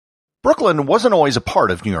Brooklyn wasn't always a part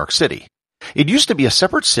of New York City. It used to be a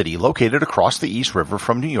separate city located across the East River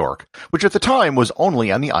from New York, which at the time was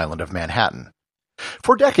only on the island of Manhattan.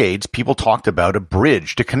 For decades, people talked about a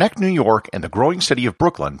bridge to connect New York and the growing city of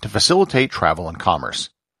Brooklyn to facilitate travel and commerce.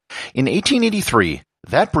 In 1883,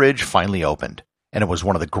 that bridge finally opened, and it was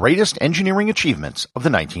one of the greatest engineering achievements of the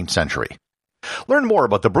 19th century. Learn more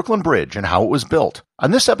about the Brooklyn Bridge and how it was built on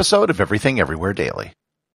this episode of Everything Everywhere Daily.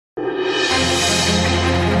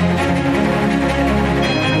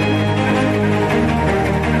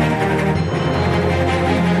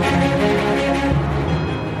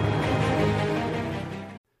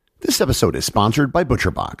 This episode is sponsored by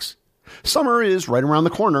ButcherBox. Summer is right around the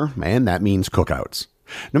corner, and that means cookouts.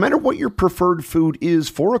 No matter what your preferred food is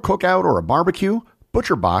for a cookout or a barbecue,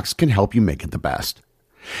 ButcherBox can help you make it the best.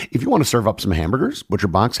 If you want to serve up some hamburgers,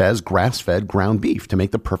 ButcherBox has grass-fed ground beef to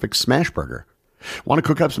make the perfect smash burger. Want to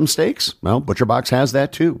cook up some steaks? Well, ButcherBox has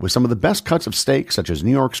that too, with some of the best cuts of steak such as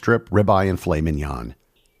New York strip, ribeye, and filet mignon.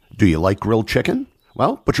 Do you like grilled chicken?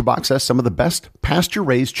 Well, ButcherBox has some of the best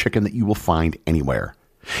pasture-raised chicken that you will find anywhere.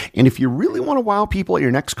 And if you really want to wow people at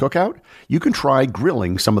your next cookout, you can try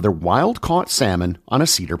grilling some of their wild-caught salmon on a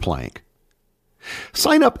cedar plank.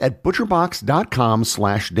 Sign up at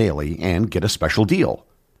butcherbox.com/daily and get a special deal.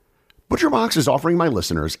 ButcherBox is offering my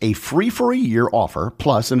listeners a free-for-a-year offer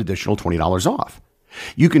plus an additional $20 off.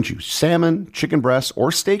 You can choose salmon, chicken breasts,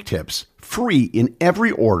 or steak tips free in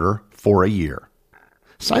every order for a year.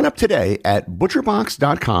 Sign up today at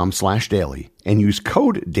butcherbox.com/daily and use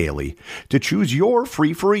code DAILY to choose your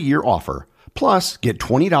free-for-a-year offer, plus get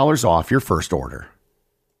 $20 off your first order.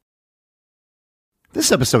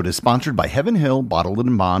 This episode is sponsored by Heaven Hill Bottled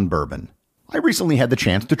and Bond Bourbon. I recently had the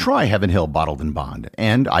chance to try Heaven Hill Bottled and Bond,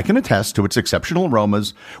 and I can attest to its exceptional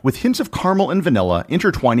aromas with hints of caramel and vanilla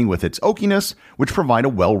intertwining with its oakiness, which provide a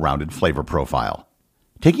well-rounded flavor profile.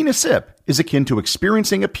 Taking a sip is akin to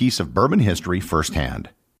experiencing a piece of bourbon history firsthand.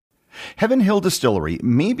 Heaven Hill Distillery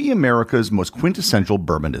may be America's most quintessential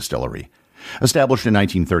bourbon distillery. Established in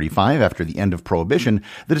 1935 after the end of Prohibition,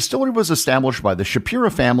 the distillery was established by the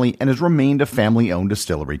Shapira family and has remained a family-owned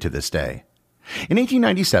distillery to this day. In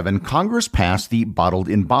 1897, Congress passed the Bottled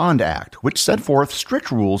in Bond Act, which set forth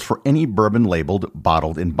strict rules for any bourbon labeled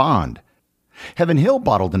Bottled in Bond. Heaven Hill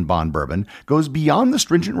Bottled and Bond Bourbon goes beyond the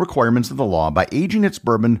stringent requirements of the law by aging its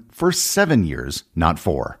bourbon for 7 years, not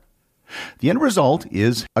 4. The end result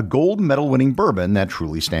is a gold medal-winning bourbon that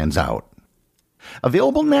truly stands out.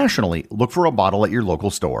 Available nationally, look for a bottle at your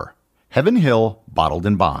local store. Heaven Hill Bottled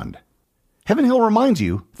and Bond. Heaven Hill reminds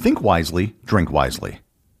you, think wisely, drink wisely.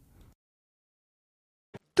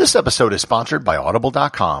 This episode is sponsored by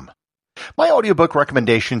Audible.com. My audiobook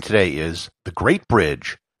recommendation today is The Great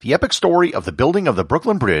Bridge, the epic story of the building of the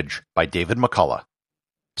Brooklyn Bridge by David McCullough.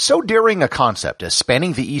 So daring a concept as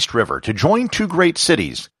spanning the East River to join two great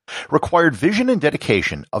cities required vision and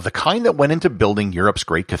dedication of the kind that went into building Europe's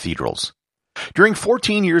great cathedrals. During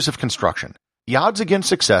 14 years of construction, the odds against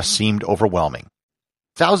success seemed overwhelming.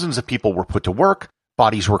 Thousands of people were put to work,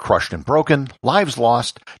 bodies were crushed and broken, lives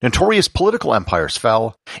lost, notorious political empires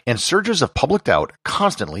fell, and surges of public doubt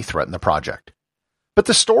constantly threatened the project. But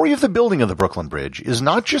the story of the building of the Brooklyn Bridge is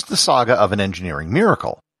not just the saga of an engineering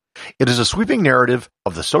miracle. It is a sweeping narrative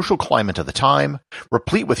of the social climate of the time,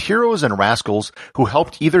 replete with heroes and rascals who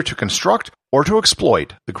helped either to construct or to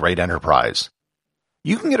exploit the great enterprise.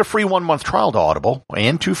 You can get a free 1-month trial to Audible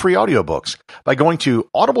and 2 free audiobooks by going to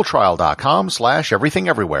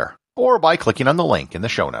audibletrial.com/everythingeverywhere or by clicking on the link in the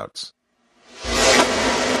show notes.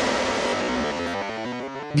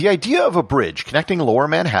 The idea of a bridge connecting Lower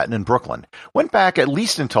Manhattan and Brooklyn went back at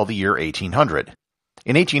least until the year 1800.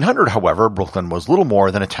 In 1800, however, Brooklyn was little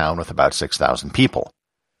more than a town with about 6,000 people.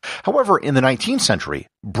 However, in the 19th century,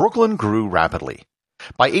 Brooklyn grew rapidly.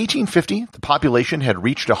 By 1850, the population had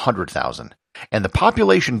reached 100,000, and the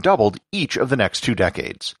population doubled each of the next 2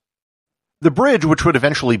 decades. The bridge, which would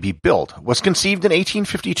eventually be built, was conceived in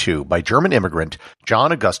 1852 by German immigrant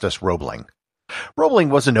John Augustus Roebling. Roebling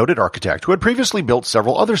was a noted architect who had previously built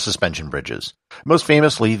several other suspension bridges, most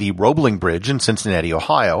famously the Roebling Bridge in Cincinnati,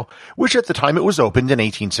 Ohio, which at the time it was opened in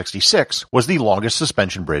 1866 was the longest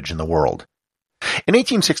suspension bridge in the world. In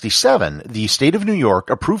 1867, the state of New York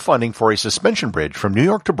approved funding for a suspension bridge from New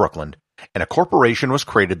York to Brooklyn, and a corporation was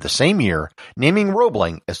created the same year, naming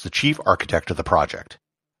Roebling as the chief architect of the project.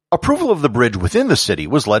 Approval of the bridge within the city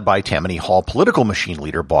was led by Tammany Hall political machine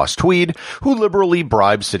leader Boss Tweed, who liberally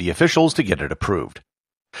bribed city officials to get it approved.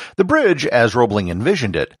 The bridge, as Roebling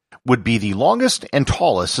envisioned it, would be the longest and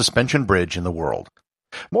tallest suspension bridge in the world.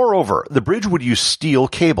 Moreover, the bridge would use steel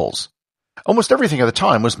cables. Almost everything at the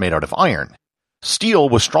time was made out of iron. Steel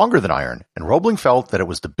was stronger than iron, and Roebling felt that it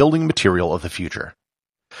was the building material of the future.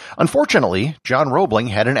 Unfortunately, John Roebling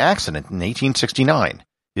had an accident in 1869.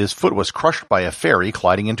 His foot was crushed by a ferry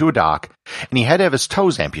colliding into a dock, and he had to have his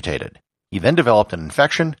toes amputated. He then developed an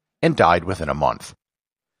infection and died within a month.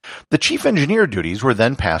 The chief engineer duties were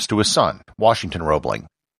then passed to his son, Washington Roebling.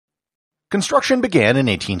 Construction began in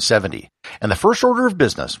 1870, and the first order of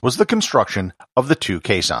business was the construction of the two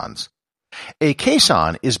caissons. A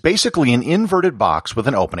caisson is basically an inverted box with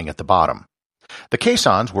an opening at the bottom. The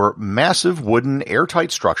caissons were massive wooden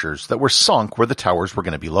airtight structures that were sunk where the towers were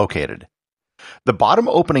going to be located. The bottom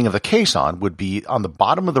opening of the caisson would be on the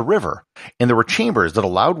bottom of the river, and there were chambers that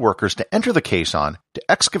allowed workers to enter the caisson to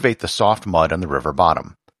excavate the soft mud on the river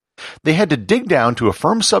bottom. They had to dig down to a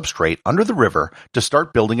firm substrate under the river to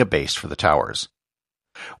start building a base for the towers.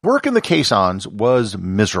 Work in the caissons was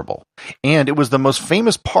miserable, and it was the most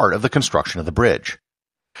famous part of the construction of the bridge.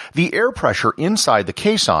 The air pressure inside the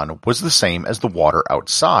caisson was the same as the water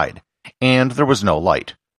outside, and there was no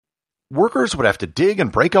light. Workers would have to dig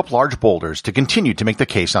and break up large boulders to continue to make the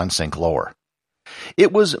caisson sink lower.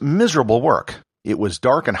 It was miserable work. It was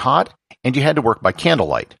dark and hot, and you had to work by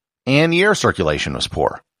candlelight, and the air circulation was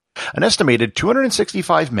poor. An estimated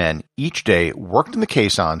 265 men each day worked in the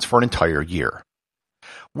caissons for an entire year.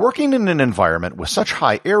 Working in an environment with such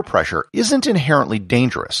high air pressure isn't inherently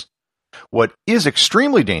dangerous. What is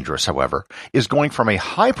extremely dangerous, however, is going from a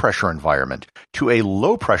high-pressure environment to a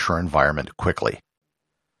low-pressure environment quickly.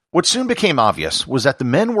 What soon became obvious was that the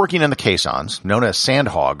men working in the caissons, known as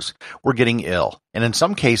sandhogs, were getting ill, and in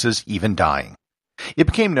some cases even dying. It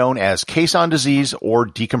became known as caisson disease or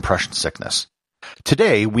decompression sickness.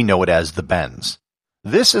 Today, we know it as the bends.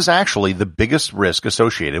 This is actually the biggest risk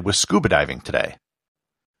associated with scuba diving today.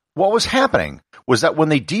 What was happening was that when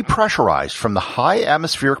they depressurized from the high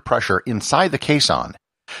atmospheric pressure inside the caisson,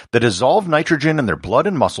 the dissolved nitrogen in their blood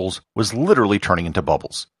and muscles was literally turning into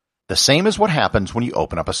bubbles. The same as what happens when you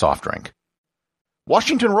open up a soft drink.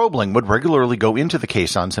 Washington Roebling would regularly go into the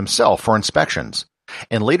caissons himself for inspections,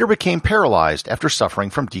 and later became paralyzed after suffering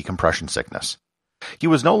from decompression sickness. He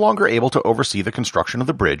was no longer able to oversee the construction of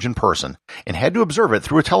the bridge in person, and had to observe it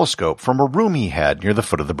through a telescope from a room he had near the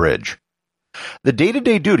foot of the bridge. The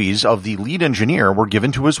day-to-day duties of the lead engineer were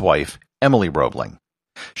given to his wife, Emily Roebling.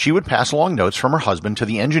 She would pass along notes from her husband to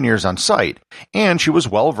the engineers on site, and she was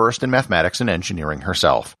well versed in mathematics and engineering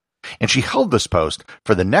herself, and she held this post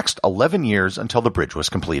for the next 11 years until the bridge was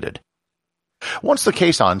completed. Once the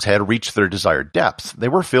caissons had reached their desired depth, they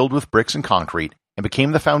were filled with bricks and concrete and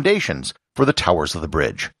became the foundations for the towers of the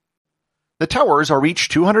bridge. The towers are each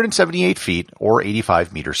 278 feet or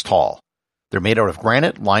 85 meters tall. They're made out of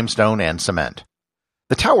granite, limestone, and cement.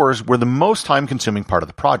 The towers were the most time-consuming part of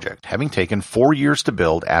the project, having taken 4 years to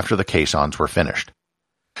build after the caissons were finished.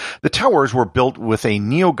 The towers were built with a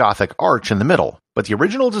neo-Gothic arch in the middle, but the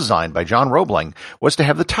original design by John Roebling was to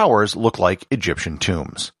have the towers look like Egyptian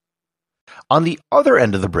tombs. On the other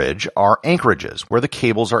end of the bridge are anchorages, where the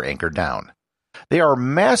cables are anchored down. They are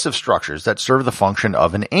massive structures that serve the function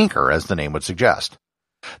of an anchor, as the name would suggest.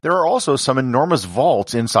 There are also some enormous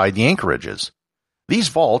vaults inside the anchorages. These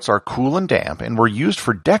vaults are cool and damp and were used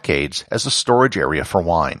for decades as a storage area for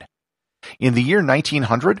wine. In the year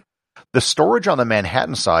 1900, the storage on the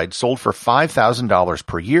Manhattan side sold for $5,000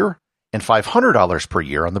 per year and $500 per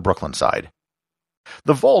year on the Brooklyn side.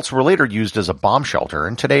 The vaults were later used as a bomb shelter,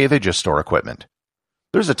 and today they just store equipment.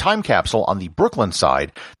 There's a time capsule on the Brooklyn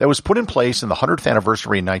side that was put in place in the 100th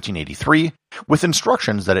anniversary in 1983, with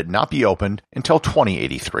instructions that it not be opened until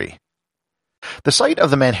 2083. The site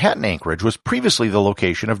of the Manhattan anchorage was previously the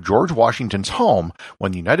location of George Washington's home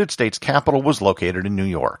when the United States Capitol was located in New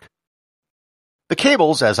York. The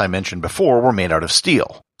cables, as I mentioned before, were made out of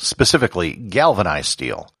steel, specifically galvanized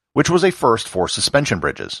steel, which was a first for suspension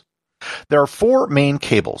bridges. There are 4 main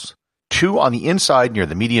cables, 2 on the inside near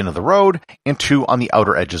the median of the road, and 2 on the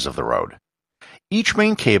outer edges of the road. Each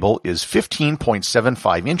main cable is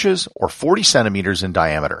 15.75 inches or 40 centimeters in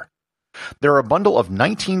diameter. There are a bundle of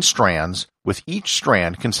 19 strands, with each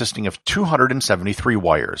strand consisting of 273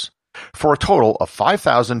 wires, for a total of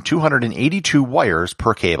 5,282 wires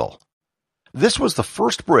per cable. This was the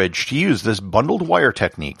first bridge to use this bundled wire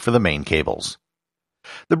technique for the main cables.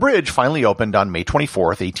 The bridge finally opened on May 24,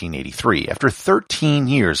 1883, after 13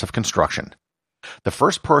 years of construction. The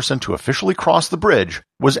first person to officially cross the bridge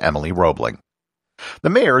was Emily Roebling. The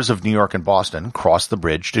mayors of New York and Boston crossed the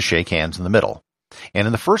bridge to shake hands in the middle, and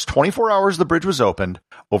in the first 24 hours the bridge was opened,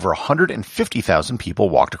 over 150,000 people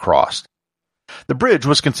walked across. The bridge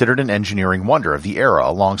was considered an engineering wonder of the era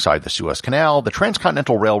alongside the Suez Canal, the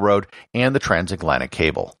Transcontinental Railroad, and the transatlantic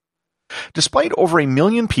cable. Despite over 1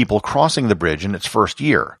 million people crossing the bridge in its first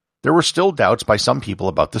year, there were still doubts by some people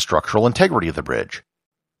about the structural integrity of the bridge.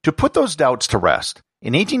 To put those doubts to rest,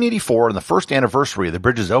 in 1884, on the first anniversary of the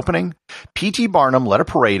bridge's opening, P.T. Barnum led a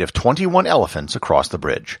parade of 21 elephants across the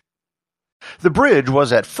bridge. The bridge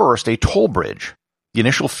was at first a toll bridge. The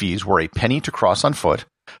initial fees were a penny to cross on foot,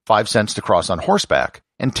 5 cents to cross on horseback,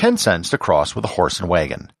 and 10 cents to cross with a horse and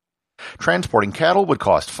wagon. Transporting cattle would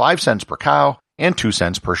cost 5 cents per cow and 2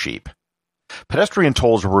 cents per sheep. Pedestrian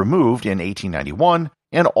tolls were removed in 1891,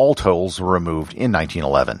 and all tolls were removed in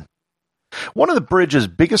 1911. One of the bridge's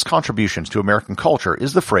biggest contributions to American culture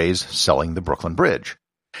is the phrase, selling the Brooklyn Bridge.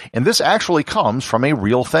 And this actually comes from a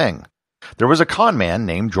real thing. There was a con man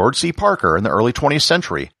named George C. Parker in the early 20th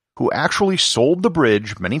century who actually sold the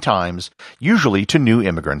bridge many times, usually to new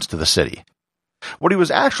immigrants to the city. What he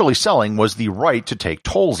was actually selling was the right to take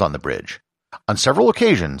tolls on the bridge. On several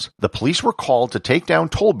occasions, the police were called to take down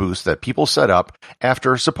toll booths that people set up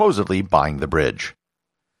after supposedly buying the bridge.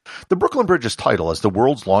 The Brooklyn Bridge's title as the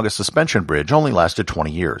world's longest suspension bridge only lasted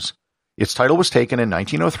 20 years. Its title was taken in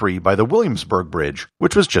 1903 by the Williamsburg Bridge,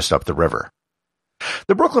 which was just up the river.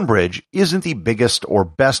 The Brooklyn Bridge isn't the biggest or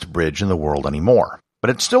best bridge in the world anymore, but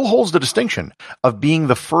it still holds the distinction of being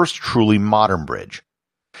the first truly modern bridge.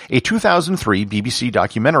 A 2003 BBC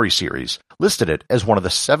documentary series listed it as one of the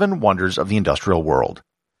 7 wonders of the industrial world.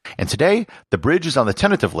 And today, the bridge is on the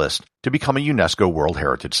tentative list to become a UNESCO World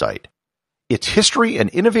Heritage Site. Its history and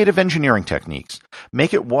innovative engineering techniques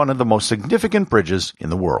make it one of the most significant bridges in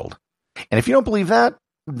the world. And if you don't believe that,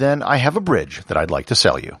 then I have a bridge that I'd like to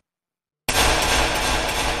sell you.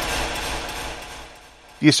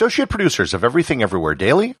 The associate producers of Everything Everywhere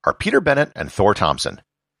Daily are Peter Bennett and Thor Thompson.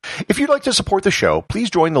 If you'd like to support the show, please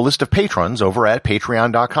join the list of patrons over at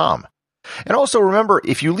patreon.com. And also remember,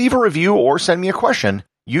 if you leave a review or send me a question,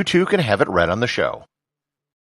 you too can have it read on the show.